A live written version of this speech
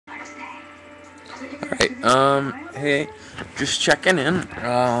Alright, hey, just checking in,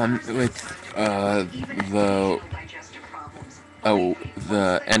 with, the,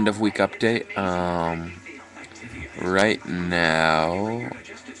 the end of week update. Right now,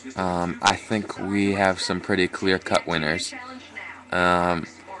 I think we have some pretty clear-cut winners. Um,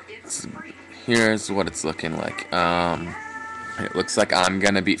 Here's what it's looking like. It looks like I'm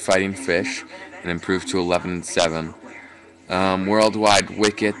gonna beat Fighting Fish and improve to 11-7. Worldwide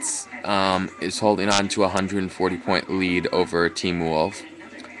Wickets is holding on to a 140-point lead over Team Wolf.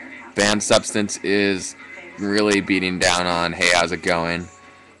 Banned Substance is really beating down on Hey, how's it going?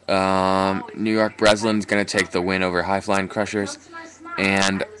 New York Breslin's going to take the win over High Flying Crushers.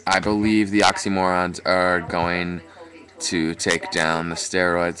 And I believe the Oxymorons are going to take down the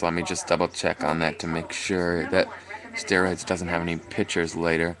Steroids. Let me just double check on that to make sure that Steroids doesn't have any pictures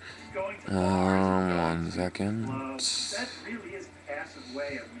later. 1 second.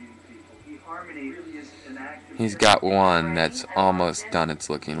 He's got one that's almost done, it's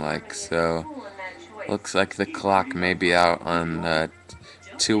looking like. So, looks like the clock may be out on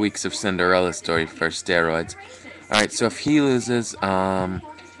 2 weeks of Cinderella story for Steroids. Alright, so if he loses,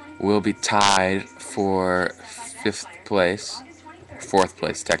 we'll be tied for 5th place. 4th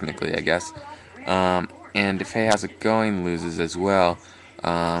place, technically, I guess. And if Hey How's It Going loses as well,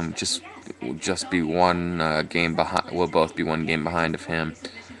 we'll just be one game behind. We'll both be 1 game behind of him.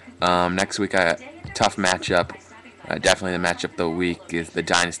 Next week, tough matchup. Definitely the matchup of the week is the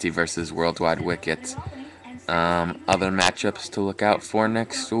Dynasty versus Worldwide Wickets. Other matchups to look out for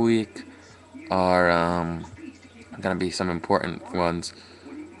next week are going to be some important ones.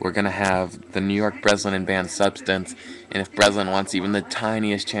 We're going to have the New York Breslin and Banned Substance, and if Breslin wants even the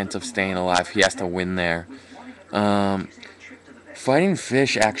tiniest chance of staying alive, he has to win there. Fighting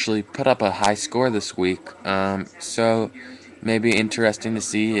Fish actually put up a high score this week, so maybe interesting to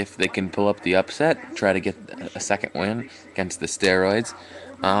see if they can pull up the upset, try to get a second win against the Steroids.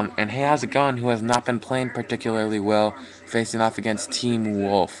 And Hey, how's it going? Who has not been playing particularly well, facing off against Team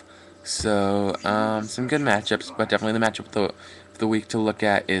Wolf. So, some good matchups, but definitely the matchup of the week to look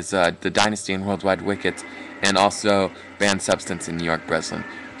at is the Dynasty and Worldwide Wickets, and also Banned Substance in New York Breslin.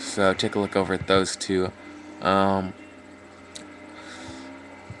 So, take a look over at those two.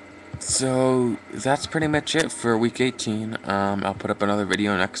 So that's pretty much it for week 18. I'll put up another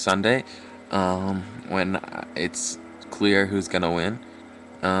video next Sunday when it's clear who's going to win.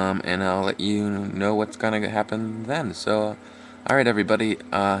 And I'll let you know what's going to happen then. So, alright, everybody,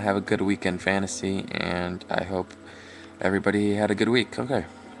 have a good weekend fantasy, and I hope everybody had a good week. Okay,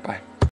 bye.